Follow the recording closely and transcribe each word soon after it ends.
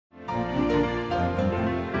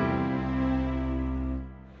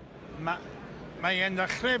Mae e'n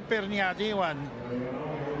dechrau beirniadu wan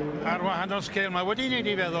ar wahanol sgil. Mae wedi wneud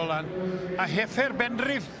I feddwl an. A heffer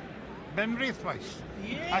benrith faes.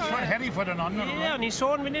 A swan Hereford yn on. Ie, ni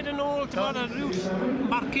sôn munud yn ôl, ti'n bod, rhyw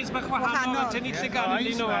marcus bach wahanol yn tynnu llygad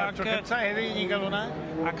yn nhw. Tro cyntaf heddi I ni gael hwnna.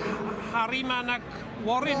 Ac Harriman ac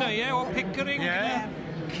Warren o Pickering.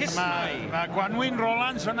 Kiss mai. Mae Gwanwyn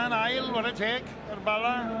Rolands hwnna'n ail, war y teg, yr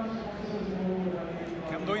bala.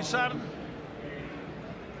 Cymdwysar.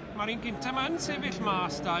 Mae'r un gynta ma'n sefyll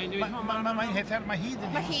mas da. Mae'n heffer, mae hyd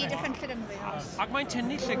yn Mae hyd yn llygad yn fwy. Ac mae'n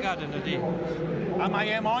tynnu llygad yn ydy. A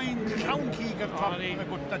mae moyn llawn cig yr top y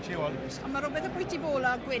gwta tu ôl. Ond mae rhywbeth y bwyty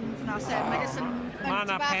bola gwyn fyna, Mae jyst yn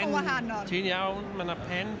bach o wahanol. Ti'n iawn, mae yna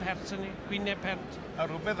pen pert yn ni, gwyneb pert. A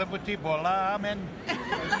rhywbeth y bwyty bola, amen.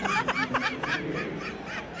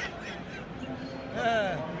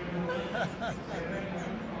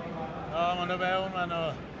 O, ma'n o fewn, ma'n o.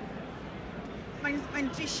 Mae'n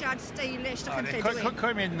drisiad stylish, dach chi'n credu.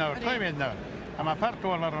 Cwy mynd nawr. A mae part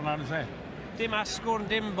ôl ar hwnna'n se. Dim asgwrn,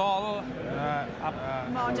 dim bol.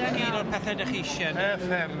 Modern Un iawn. o'r pethau dych chi eisiau.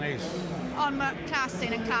 Heffer neis. Ond mae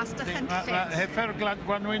clasu'n yn clas dychyntllyd. Heffer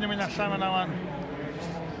Gwanwyn yn mynd allan yna wan.